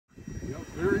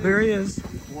There he is.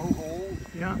 Blowhole.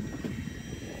 Yeah.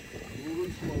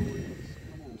 Moving slowly.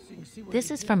 Come on.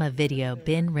 This is from a video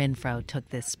Ben Renfro took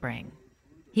this spring.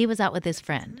 He was out with his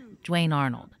friend, Dwayne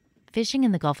Arnold, fishing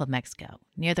in the Gulf of Mexico,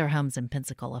 near their homes in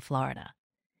Pensacola, Florida.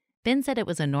 Ben said it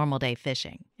was a normal day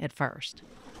fishing at first.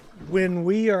 When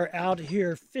we are out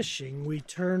here fishing, we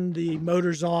turn the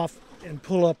motors off and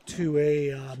pull up to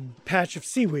a patch of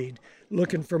seaweed,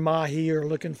 looking for mahi or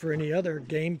looking for any other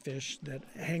game fish that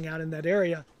hang out in that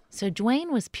area. So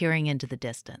Dwayne was peering into the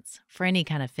distance for any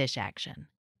kind of fish action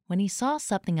when he saw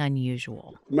something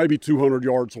unusual. Maybe 200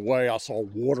 yards away, I saw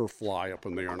water fly up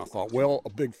in there, and I thought, well, a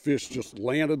big fish just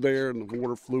landed there and the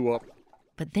water flew up.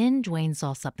 But then Dwayne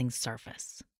saw something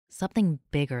surface, something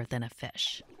bigger than a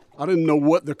fish. I didn't know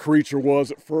what the creature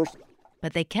was at first.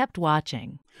 But they kept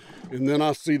watching. And then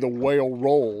I see the whale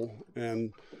roll,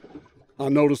 and I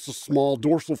noticed a small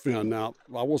dorsal fin. Now,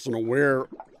 I wasn't aware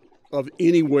of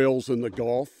any whales in the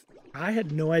Gulf. I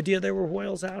had no idea there were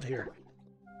whales out here.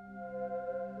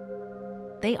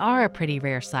 They are a pretty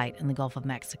rare sight in the Gulf of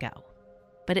Mexico.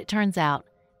 But it turns out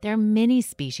there are many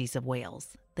species of whales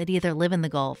that either live in the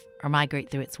Gulf or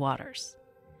migrate through its waters.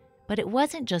 But it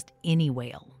wasn't just any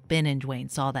whale Ben and Dwayne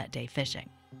saw that day fishing.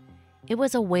 It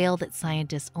was a whale that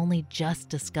scientists only just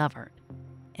discovered,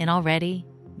 and already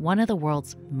one of the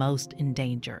world's most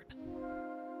endangered.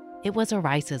 It was a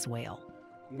Rice's whale.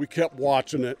 We kept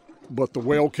watching it, but the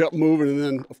whale kept moving, and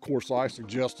then, of course, I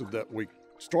suggested that we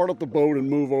start up the boat and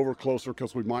move over closer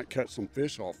because we might catch some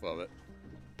fish off of it.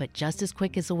 But just as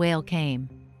quick as the whale came,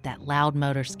 that loud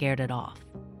motor scared it off.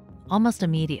 Almost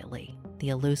immediately, the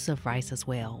elusive Rice's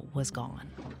whale was gone.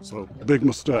 So, big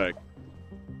mistake.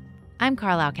 I'm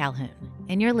Carlisle Calhoun,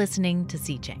 and you're listening to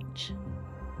Sea Change.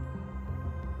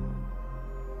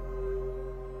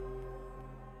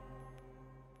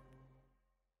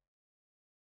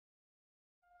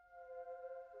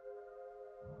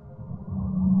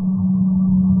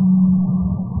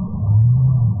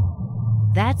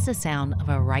 That's the sound of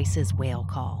a Rice's whale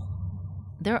call.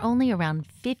 There are only around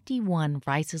 51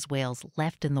 Rice's whales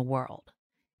left in the world,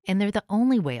 and they're the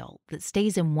only whale that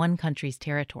stays in one country's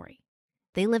territory.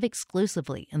 They live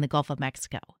exclusively in the Gulf of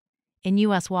Mexico, in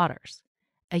U.S. waters,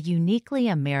 a uniquely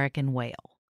American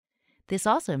whale. This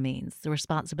also means the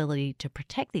responsibility to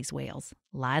protect these whales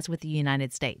lies with the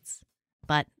United States.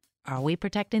 But are we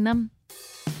protecting them?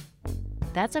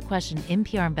 That's a question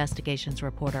NPR Investigations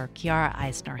reporter Kiara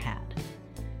Eisner had.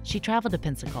 She traveled to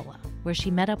Pensacola, where she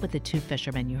met up with the two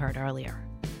fishermen you heard earlier.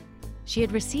 She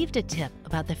had received a tip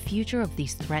about the future of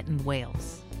these threatened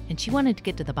whales, and she wanted to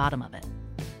get to the bottom of it.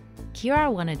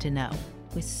 Kiara wanted to know,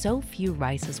 with so few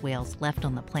Rice's whales left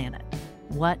on the planet,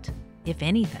 what, if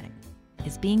anything,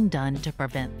 is being done to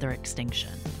prevent their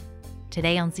extinction.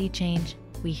 Today on Sea Change,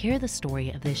 we hear the story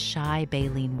of this shy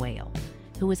baleen whale,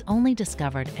 who was only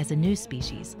discovered as a new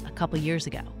species a couple years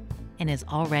ago and is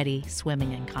already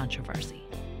swimming in controversy.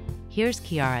 Here's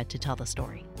Kiara to tell the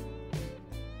story.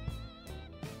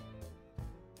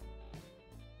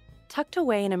 Tucked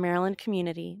away in a Maryland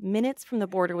community, minutes from the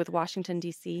border with Washington,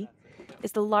 D.C.,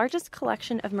 is the largest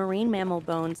collection of marine mammal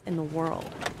bones in the world.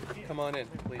 Come on in,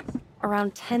 please.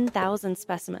 Around 10,000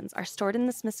 specimens are stored in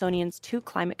the Smithsonian's two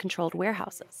climate-controlled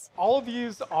warehouses. All of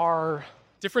these are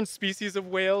different species of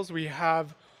whales. We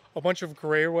have a bunch of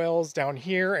gray whales down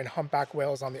here and humpback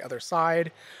whales on the other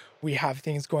side. We have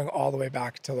things going all the way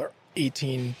back to the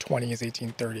 1820s,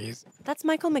 1830s. That's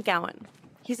Michael McGowan.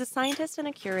 He's a scientist and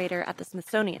a curator at the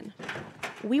Smithsonian.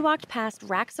 We walked past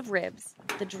racks of ribs,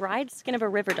 the dried skin of a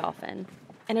river dolphin,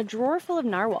 and a drawer full of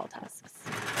narwhal tusks.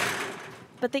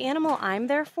 But the animal I'm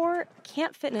there for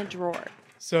can't fit in a drawer.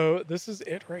 So this is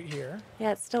it right here.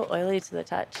 Yeah, it's still oily to the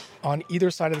touch. On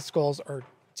either side of the skulls are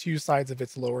two sides of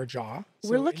its lower jaw.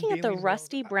 We're looking at the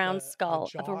rusty brown skull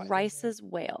of a Rice's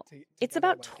whale. It's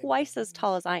about twice as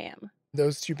tall as I am.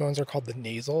 Those two bones are called the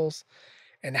nasals.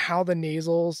 And how the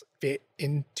nasals fit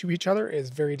into each other is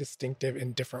very distinctive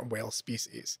in different whale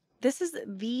species. This is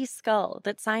the skull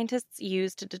that scientists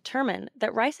used to determine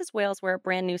that Rice's whales were a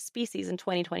brand new species in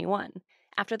 2021,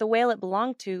 after the whale it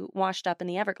belonged to washed up in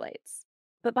the Everglades.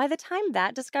 But by the time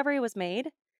that discovery was made,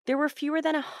 there were fewer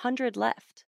than 100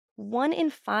 left. 1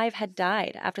 in 5 had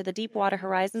died after the Deepwater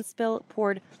Horizon spill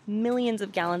poured millions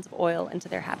of gallons of oil into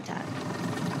their habitat.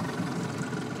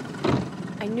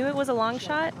 I knew it was a long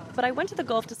shot, but I went to the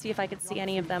Gulf to see if I could see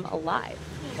any of them alive.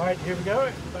 All right, here we go,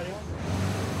 everybody.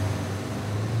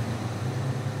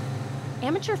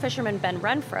 Amateur fisherman Ben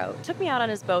Renfro took me out on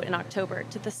his boat in October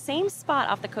to the same spot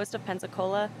off the coast of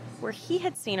Pensacola where he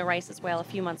had seen a Rice's whale a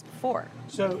few months before.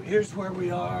 So here's where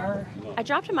we are. I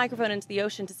dropped a microphone into the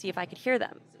ocean to see if I could hear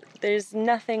them. There's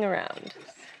nothing around.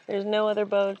 There's no other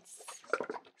boats.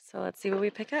 So let's see what we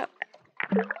pick up.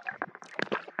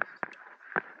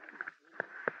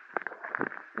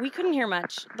 We couldn't hear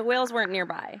much. The whales weren't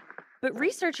nearby. But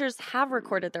researchers have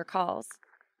recorded their calls,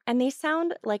 and they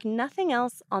sound like nothing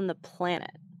else on the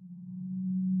planet.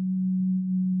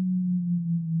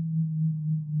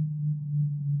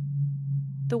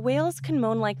 The whales can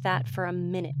moan like that for a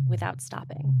minute without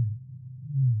stopping.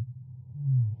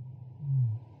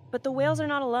 But the whales are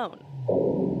not alone.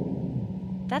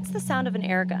 That's the sound of an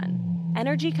air gun.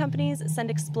 Energy companies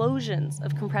send explosions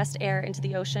of compressed air into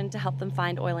the ocean to help them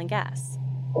find oil and gas.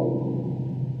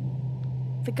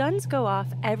 The guns go off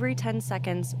every 10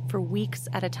 seconds for weeks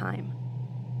at a time.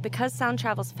 Because sound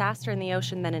travels faster in the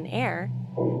ocean than in air,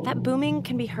 that booming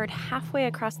can be heard halfway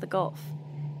across the Gulf.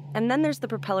 And then there's the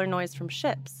propeller noise from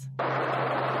ships.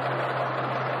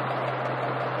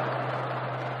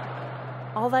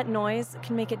 All that noise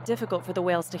can make it difficult for the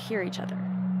whales to hear each other.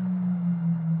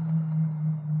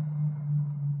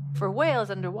 For whales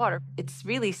underwater, it's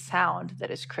really sound that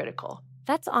is critical.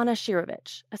 That's Anna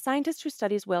Shirovich, a scientist who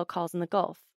studies whale calls in the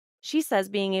Gulf. She says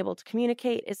being able to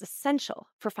communicate is essential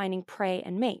for finding prey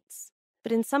and mates.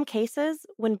 But in some cases,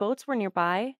 when boats were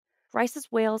nearby, Rice's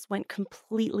whales went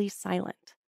completely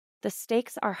silent. The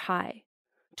stakes are high.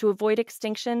 To avoid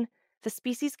extinction, the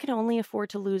species can only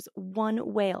afford to lose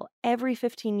one whale every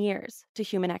 15 years to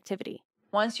human activity.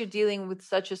 Once you're dealing with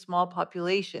such a small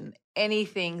population,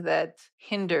 anything that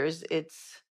hinders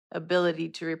its ability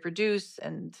to reproduce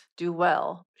and do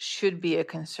well should be a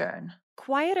concern.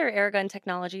 Quieter airgun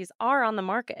technologies are on the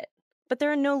market, but there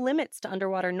are no limits to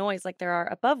underwater noise like there are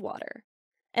above water.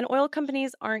 And oil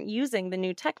companies aren't using the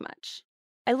new tech much.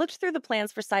 I looked through the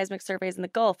plans for seismic surveys in the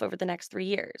Gulf over the next 3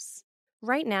 years.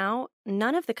 Right now,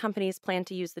 none of the companies plan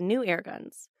to use the new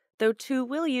airguns, though 2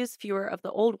 will use fewer of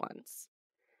the old ones.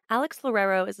 Alex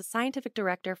Lorero is a scientific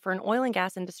director for an oil and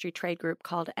gas industry trade group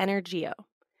called Energeo.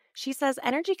 She says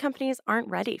energy companies aren't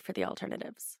ready for the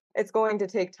alternatives. It's going to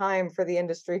take time for the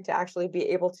industry to actually be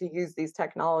able to use these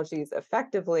technologies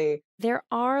effectively. There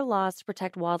are laws to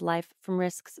protect wildlife from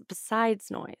risks besides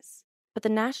noise. But the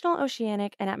National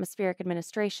Oceanic and Atmospheric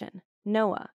Administration,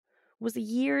 NOAA, was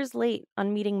years late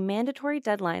on meeting mandatory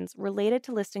deadlines related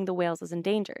to listing the whales as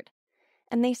endangered.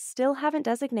 And they still haven't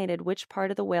designated which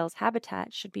part of the whale's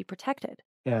habitat should be protected.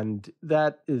 And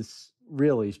that is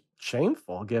really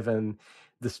shameful given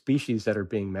the species that are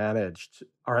being managed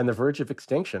are on the verge of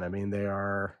extinction. I mean, they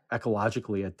are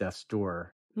ecologically at death's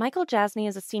door. Michael Jasny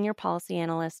is a senior policy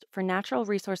analyst for Natural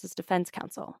Resources Defense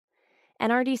Council.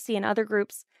 NRDC and other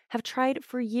groups have tried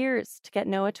for years to get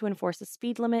NOAA to enforce a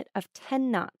speed limit of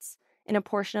 10 knots in a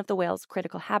portion of the whale's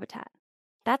critical habitat.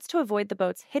 That's to avoid the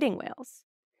boats hitting whales.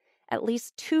 At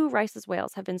least 2 Rice's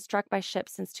whales have been struck by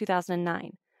ships since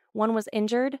 2009. One was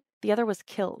injured, the other was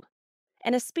killed.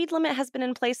 And a speed limit has been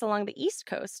in place along the East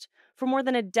Coast for more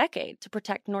than a decade to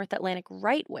protect North Atlantic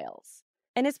right whales.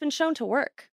 And it's been shown to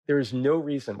work. There is no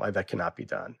reason why that cannot be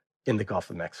done in the Gulf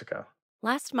of Mexico.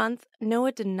 Last month,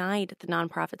 NOAA denied the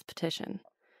nonprofit's petition.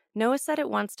 NOAA said it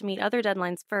wants to meet other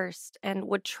deadlines first and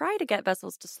would try to get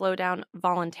vessels to slow down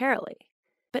voluntarily.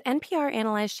 But NPR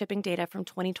analyzed shipping data from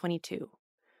 2022.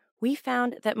 We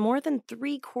found that more than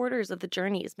 3/4 of the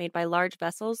journeys made by large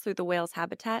vessels through the whale's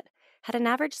habitat had an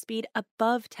average speed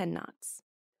above 10 knots.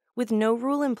 With no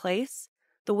rule in place,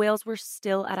 the whales were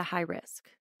still at a high risk.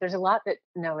 There's a lot that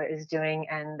NOAA is doing,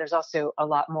 and there's also a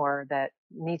lot more that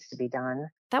needs to be done.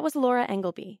 That was Laura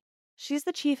Engelby. She's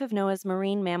the chief of NOAA's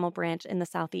marine mammal branch in the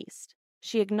Southeast.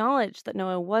 She acknowledged that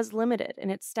NOAA was limited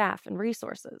in its staff and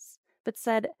resources, but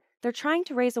said they're trying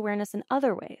to raise awareness in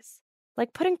other ways,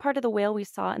 like putting part of the whale we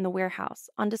saw in the warehouse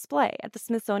on display at the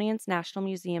Smithsonian's National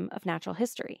Museum of Natural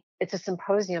History. It's a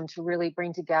symposium to really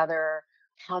bring together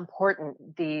how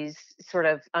important these sort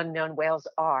of unknown whales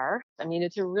are. I mean,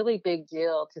 it's a really big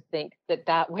deal to think that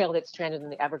that whale that's stranded in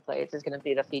the Everglades is going to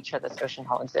be the feature of this Ocean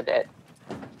Hall exhibit.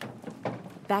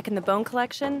 Back in the bone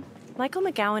collection, Michael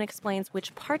McGowan explains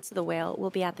which parts of the whale will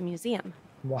be at the museum.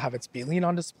 We'll have its baleen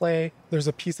on display. There's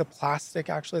a piece of plastic,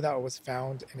 actually, that was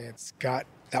found in its gut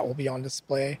that will be on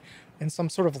display, and some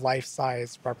sort of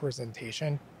life-size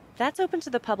representation. That's open to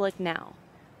the public now.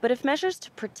 But if measures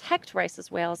to protect Rice's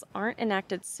whales aren't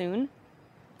enacted soon,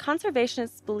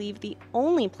 conservationists believe the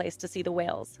only place to see the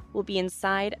whales will be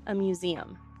inside a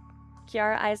museum.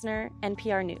 Kiara Eisner,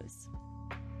 NPR News.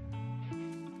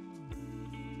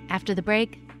 After the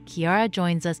break, Kiara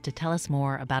joins us to tell us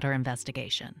more about her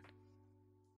investigation.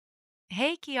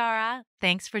 Hey, Kiara.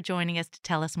 Thanks for joining us to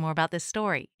tell us more about this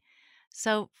story.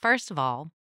 So, first of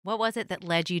all, what was it that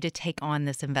led you to take on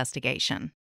this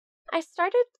investigation? I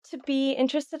started to be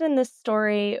interested in this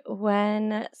story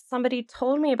when somebody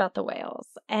told me about the whales.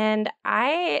 And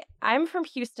I'm from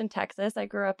Houston, Texas. I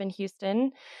grew up in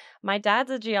Houston. My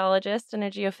dad's a geologist and a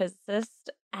geophysicist,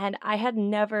 and I had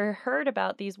never heard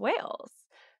about these whales.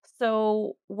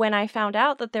 So when I found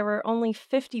out that there were only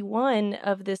 51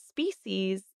 of this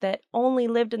species that only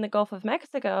lived in the Gulf of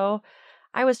Mexico,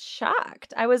 I was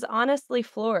shocked. I was honestly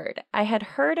floored. I had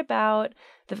heard about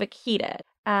the vaquita,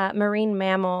 a marine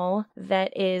mammal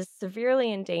that is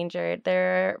severely endangered.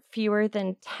 There are fewer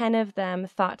than 10 of them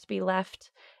thought to be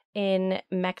left in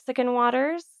Mexican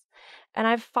waters. And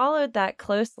I've followed that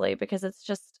closely because it's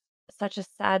just such a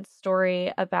sad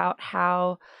story about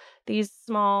how these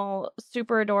small,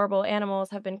 super adorable animals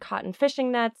have been caught in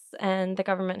fishing nets, and the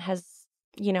government has,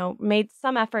 made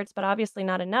some efforts, but obviously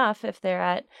not enough if they're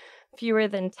at fewer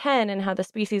than 10, and how the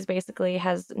species basically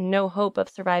has no hope of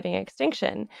surviving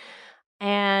extinction.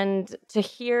 And to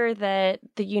hear that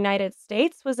the United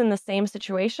States was in the same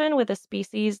situation with a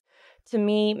species, to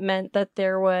me, meant that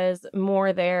there was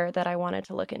more there that I wanted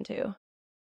to look into.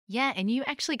 Yeah, and you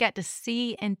actually got to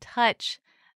see and touch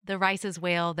the Rice's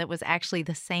whale that was actually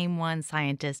the same one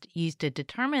scientists used to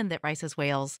determine that Rice's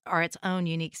whales are its own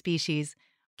unique species.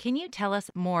 Can you tell us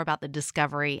more about the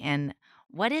discovery and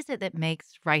what is it that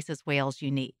makes Rice's whales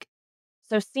unique?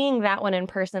 So seeing that one in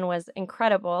person was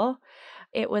incredible.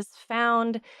 It was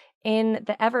found in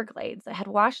the Everglades. It had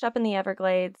washed up in the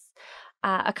Everglades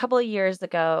a couple of years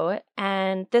ago,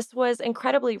 and this was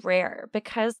incredibly rare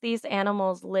because these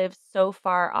animals live so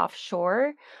far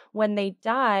offshore. When they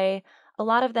die, a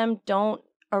lot of them don't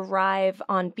arrive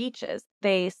on beaches.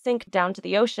 They sink down to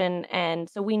the ocean, and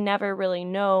so we never really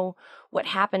know what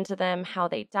happened to them, how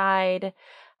they died.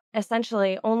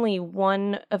 Essentially, only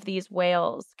one of these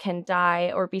whales can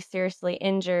die or be seriously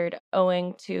injured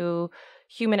owing to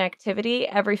human activity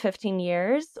every 15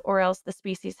 years, or else the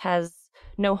species has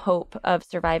no hope of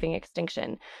surviving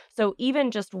extinction. So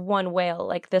even just one whale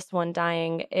like this one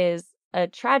dying is a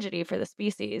tragedy for the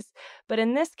species. But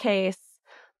in this case,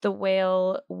 the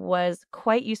whale was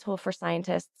quite useful for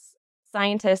scientists.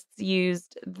 Scientists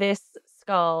used this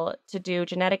skull to do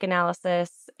genetic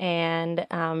analysis and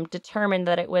determined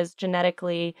that it was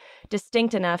genetically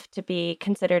distinct enough to be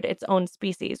considered its own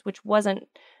species, which wasn't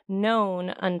known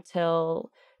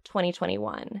until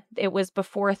 2021. It was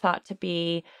before thought to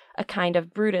be a kind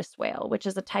of Brutus whale, which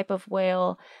is a type of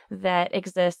whale that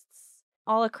exists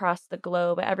all across the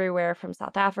globe, everywhere from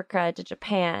South Africa to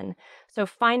Japan. So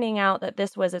finding out that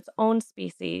this was its own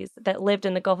species that lived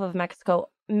in the Gulf of Mexico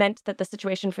meant that the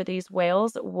situation for these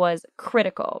whales was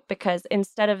critical, because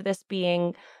instead of this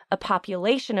being a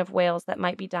population of whales that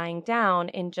might be dying down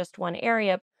in just one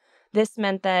area, this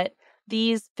meant that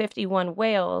these 51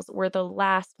 whales were the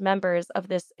last members of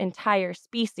this entire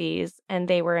species, and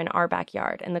they were in our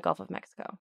backyard in the Gulf of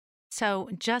Mexico. So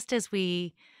just as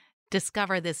we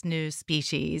discover this new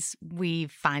species, we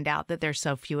find out that there's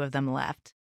so few of them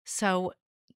left. So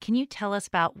can you tell us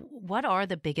about what are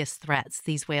the biggest threats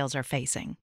these whales are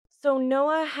facing? So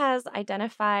NOAA has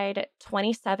identified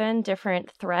 27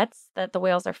 different threats that the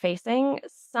whales are facing.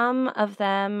 Some of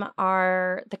them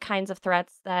are the kinds of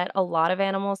threats that a lot of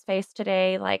animals face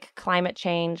today, like climate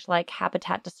change, like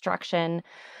habitat destruction.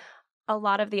 A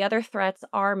lot of the other threats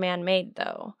are man-made,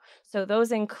 though. So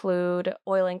those include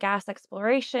oil and gas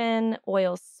exploration,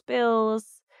 oil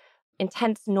spills,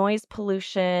 intense noise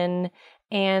pollution,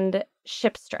 and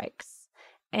ship strikes.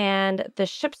 And the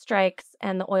ship strikes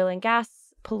and the oil and gas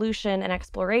pollution and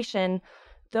exploration,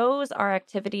 those are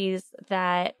activities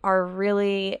that are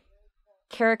really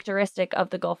characteristic of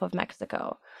the Gulf of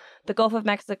Mexico. The Gulf of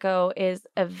Mexico is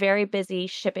a very busy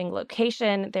shipping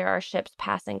location. There are ships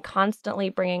passing constantly,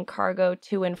 bringing cargo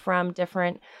to and from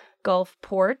different Gulf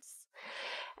ports.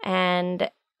 And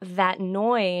that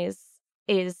noise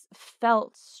is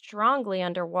felt strongly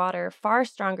underwater, far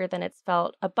stronger than it's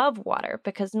felt above water,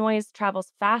 because noise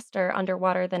travels faster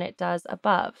underwater than it does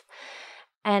above.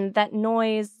 And that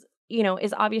noise,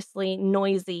 is obviously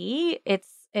noisy.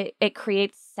 It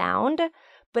creates sound,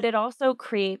 but it also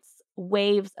creates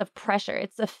waves of pressure.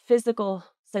 It's a physical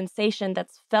sensation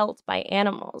that's felt by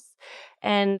animals.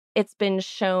 And it's been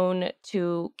shown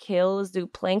to kill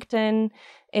zooplankton.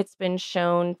 It's been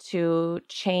shown to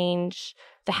change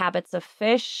the habits of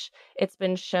fish. It's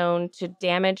been shown to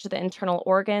damage the internal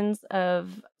organs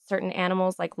of certain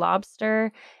animals like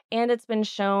lobster. And it's been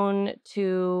shown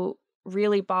to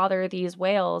really bother these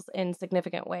whales in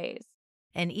significant ways.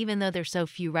 And even though there's so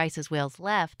few Rice's whales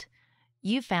left,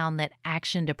 you found that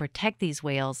action to protect these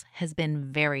whales has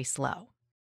been very slow.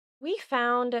 We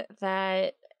found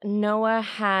that NOAA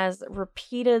has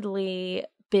repeatedly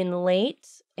been late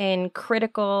in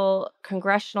critical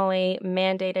congressionally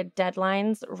mandated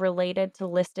deadlines related to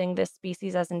listing this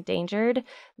species as endangered.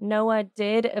 NOAA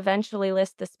did eventually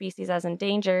list the species as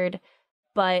endangered,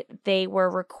 but they were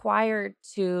required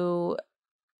to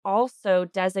also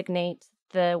designate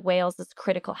the whales as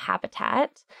critical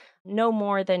habitat no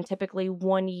more than typically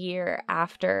 1 year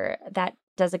after that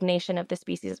designation of the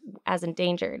species as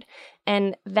endangered.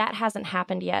 And that hasn't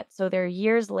happened yet. So they're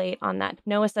years late on that.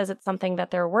 NOAA says it's something that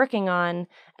they're working on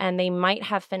and they might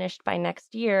have finished by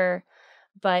next year.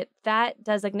 But that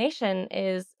designation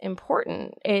is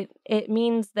important. It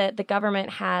means that the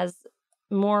government has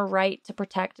more right to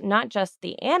protect not just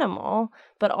the animal,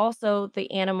 but also the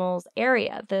animal's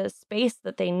area, the space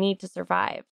that they need to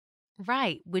survive.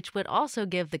 Right, which would also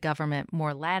give the government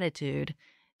more latitude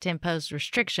to impose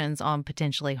restrictions on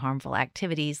potentially harmful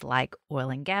activities like oil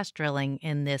and gas drilling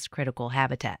in this critical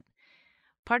habitat.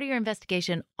 Part of your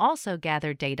investigation also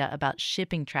gathered data about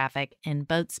shipping traffic and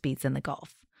boat speeds in the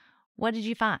Gulf. What did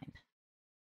you find?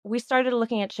 We started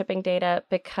looking at shipping data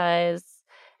because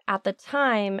at the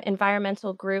time,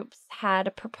 environmental groups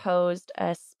had proposed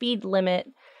a speed limit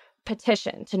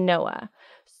petition to NOAA.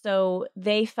 So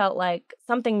they felt like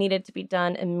something needed to be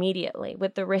done immediately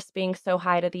with the risk being so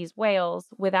high to these whales.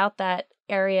 Without that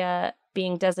area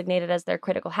being designated as their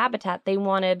critical habitat, they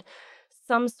wanted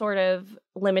some sort of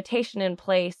limitation in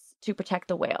place to protect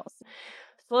the whales.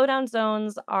 Slowdown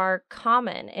zones are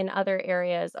common in other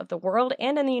areas of the world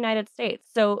and in the United States.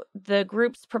 So the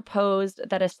groups proposed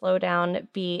that a slowdown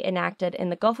be enacted in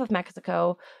the Gulf of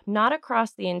Mexico, not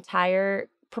across the entire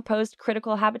proposed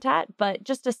critical habitat, but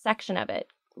just a section of it,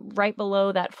 right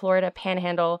below that Florida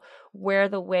panhandle where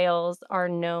the whales are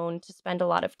known to spend a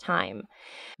lot of time.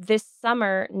 This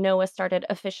summer, NOAA started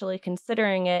officially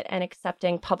considering it and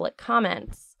accepting public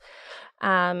comments.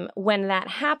 When that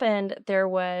happened, there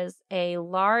was a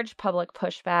large public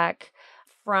pushback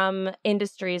from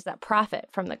industries that profit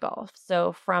from the Gulf.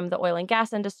 So from the oil and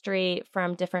gas industry,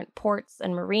 from different ports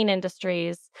and marine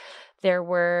industries. There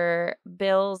were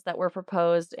bills that were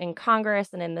proposed in Congress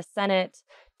and in the Senate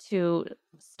to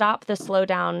stop the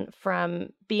slowdown from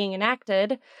being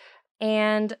enacted.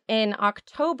 And in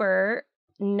October,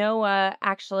 NOAA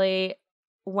actually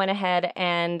went ahead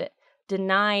and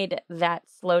denied that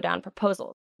slowdown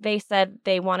proposal. They said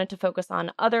they wanted to focus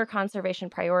on other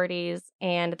conservation priorities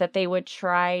and that they would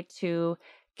try to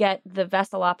get the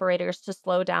vessel operators to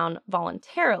slow down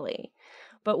voluntarily.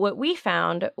 But what we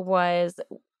found was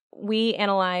we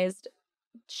analyzed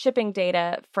shipping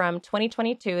data from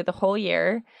 2022, the whole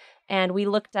year, and we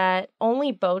looked at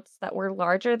only boats that were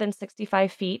larger than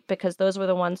 65 feet because those were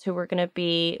the ones who were going to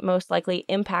be most likely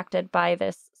impacted by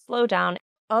this slowdown.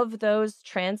 Of those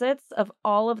transits, of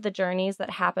all of the journeys that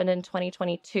happened in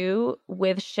 2022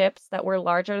 with ships that were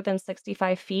larger than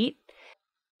 65 feet,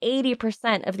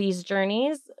 80% of these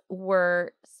journeys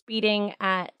were speeding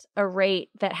at a rate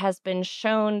that has been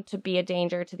shown to be a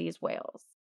danger to these whales.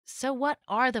 So what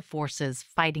are the forces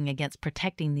fighting against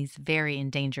protecting these very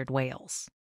endangered whales?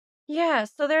 Yeah,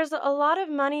 so there's a lot of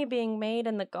money being made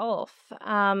in the Gulf.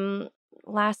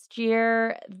 Last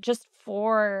year, just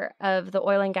 4 of the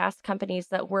oil and gas companies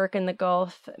that work in the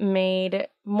Gulf made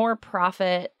more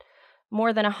profit,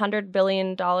 more than $100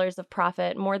 billion of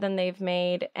profit, more than they've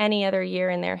made any other year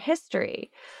in their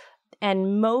history.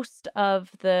 And most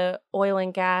of the oil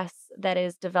and gas that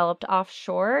is developed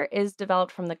offshore is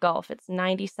developed from the Gulf. It's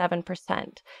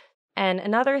 97%. And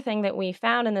another thing that we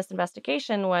found in this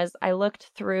investigation was I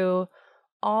looked through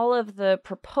all of the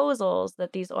proposals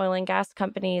that these oil and gas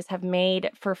companies have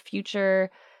made for future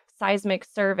seismic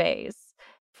surveys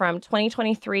from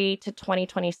 2023 to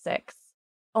 2026.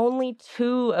 Only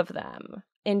 2 of them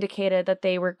indicated that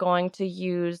they were going to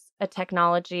use a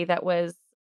technology that was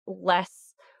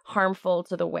less harmful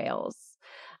to the whales.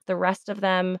 The rest of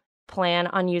them plan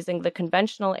on using the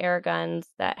conventional air guns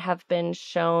that have been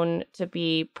shown to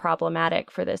be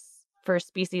problematic for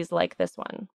species like this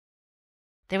one.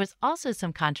 There was also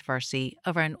some controversy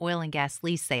over an oil and gas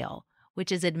lease sale,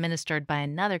 which is administered by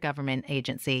another government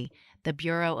agency, the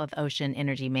Bureau of Ocean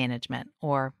Energy Management,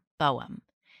 or BOEM.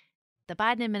 The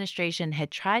Biden administration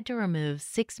had tried to remove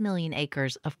 6 million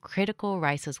acres of critical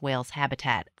Rice's whales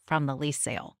habitat from the lease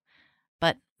sale.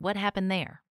 But what happened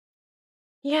there?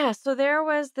 Yeah, so there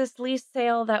was this lease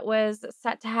sale that was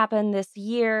set to happen this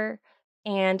year,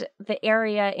 and the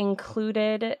area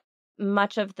included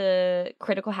much of the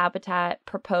critical habitat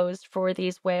proposed for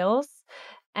these whales.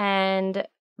 And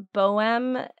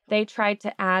BOEM, they tried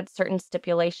to add certain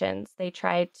stipulations. They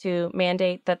tried to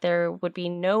mandate that there would be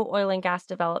no oil and gas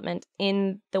development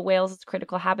in the whales'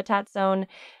 critical habitat zone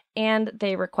And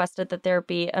they requested that there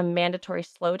be a mandatory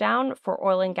slowdown for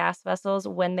oil and gas vessels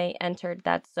when they entered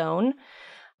that zone.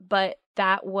 But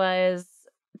that was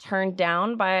turned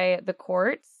down by the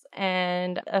courts,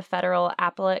 and a federal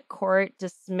appellate court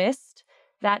dismissed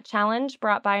that challenge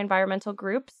brought by environmental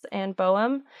groups and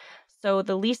BOEM. So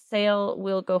the lease sale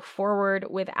will go forward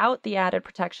without the added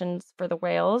protections for the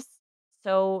whales.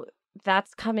 So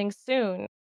that's coming soon.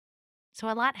 So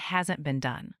a lot hasn't been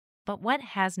done. But what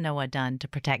has NOAA done to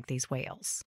protect these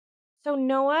whales? So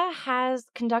NOAA has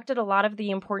conducted a lot of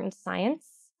the important science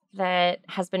that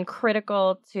has been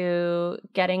critical to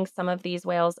getting some of these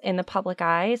whales in the public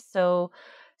eye. So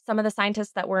some of the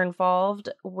scientists that were involved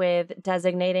with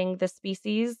designating the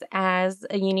species as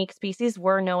a unique species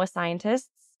were NOAA scientists.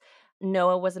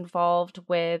 NOAA was involved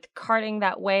with carting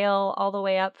that whale all the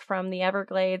way up from the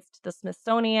Everglades to the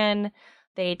Smithsonian.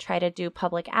 They try to do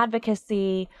public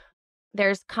advocacy.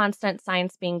 There's constant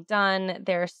science being done.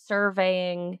 They're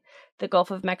surveying the Gulf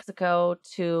of Mexico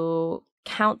to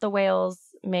count the whales,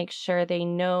 make sure they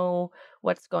know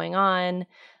what's going on.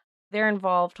 They're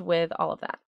involved with all of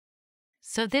that.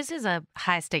 So this is a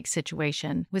high-stakes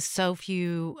situation with so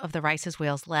few of the Rice's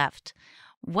whales left.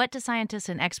 What do scientists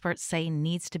and experts say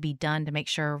needs to be done to make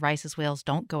sure Rice's whales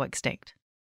don't go extinct?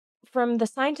 From the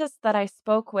scientists that I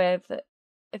spoke with,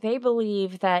 they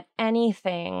believe that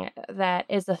anything that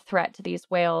is a threat to these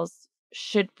whales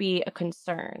should be a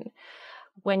concern.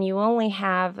 When you only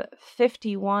have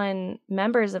 51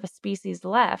 members of a species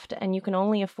left and you can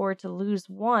only afford to lose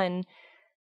one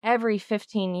every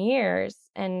 15 years,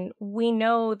 and we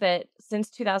know that since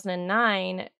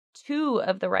 2009, 2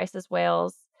 of the Rice's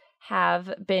whales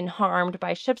have been harmed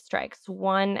by ship strikes.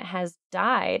 One has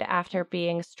died after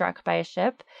being struck by a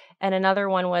ship, and another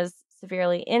one was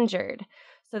severely injured.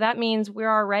 So that means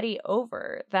we're already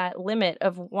over that limit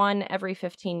of 1 every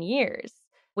 15 years,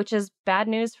 which is bad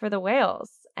news for the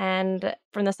whales. And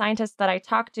from the scientists that I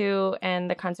talked to and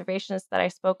the conservationists that I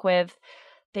spoke with,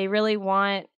 they really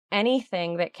want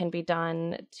anything that can be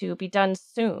done to be done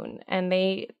soon. And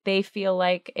they feel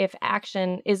like if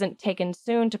action isn't taken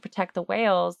soon to protect the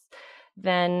whales,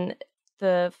 then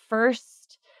the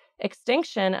first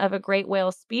extinction of a great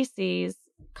whale species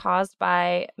caused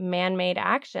by man-made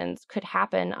actions could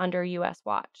happen under U.S.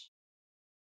 watch.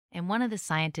 And one of the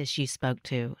scientists you spoke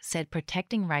to said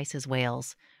protecting Rice's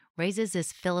whales raises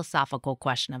this philosophical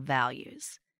question of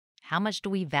values. How much do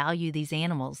we value these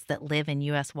animals that live in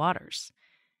U.S. waters?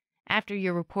 After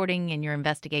your reporting and your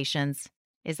investigations,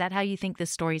 is that how you think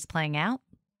this story is playing out?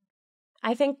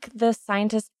 I think the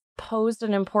scientist posed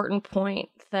an important point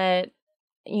that,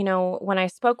 you know, when I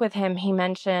spoke with him, he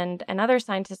mentioned, and other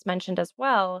scientists mentioned as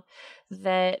well,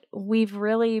 that we've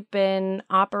really been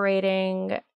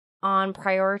operating on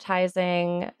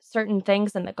prioritizing certain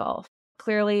things in the Gulf.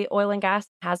 Clearly, oil and gas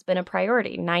has been a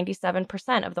priority.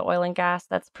 97% of the oil and gas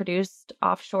that's produced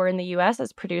offshore in the U.S.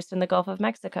 is produced in the Gulf of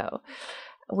Mexico.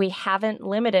 We haven't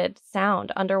limited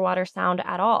sound, underwater sound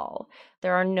at all.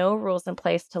 There are no rules in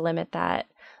place to limit that.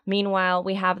 Meanwhile,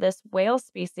 we have this whale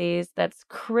species that's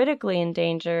critically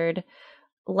endangered,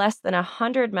 less than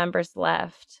 100 members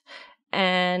left.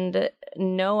 And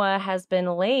NOAA has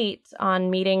been late on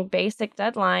meeting basic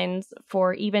deadlines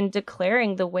for even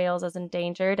declaring the whales as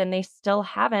endangered, and they still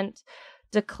haven't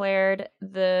declared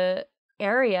the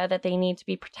area that they need to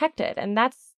be protected. And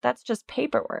that's just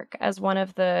paperwork, as one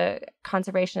of the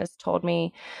conservationists told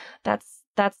me. That's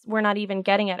we're not even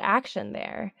getting at action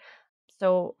there.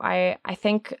 So I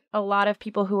think a lot of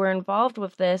people who are involved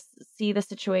with this see the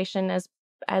situation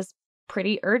as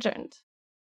pretty urgent.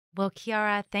 Well,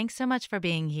 Chiara, thanks so much for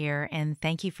being here, and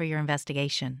thank you for your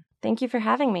investigation. Thank you for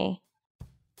having me.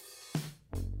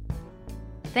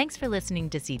 Thanks for listening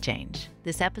to Sea Change.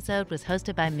 This episode was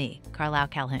hosted by me, Carlisle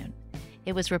Calhoun.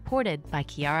 It was reported by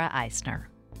Chiara Eisner.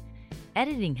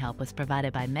 Editing help was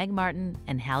provided by Meg Martin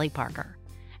and Hallie Parker.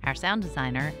 Our sound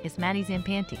designer is Maddie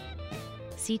Zampanti.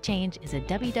 Sea Change is a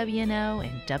WWNO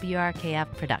and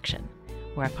WRKF production.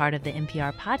 We're a part of the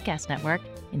NPR Podcast Network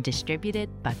and distributed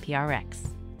by PRX.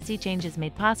 Sea Change is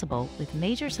made possible with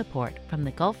major support from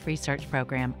the Gulf Research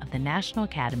Program of the National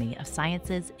Academy of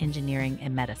Sciences, Engineering,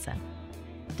 and Medicine.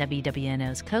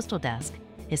 WWNO's Coastal Desk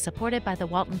is supported by the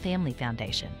Walton Family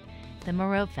Foundation, the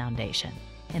Moreau Foundation,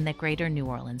 and the Greater New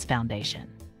Orleans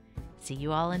Foundation. See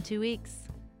you all in 2 weeks.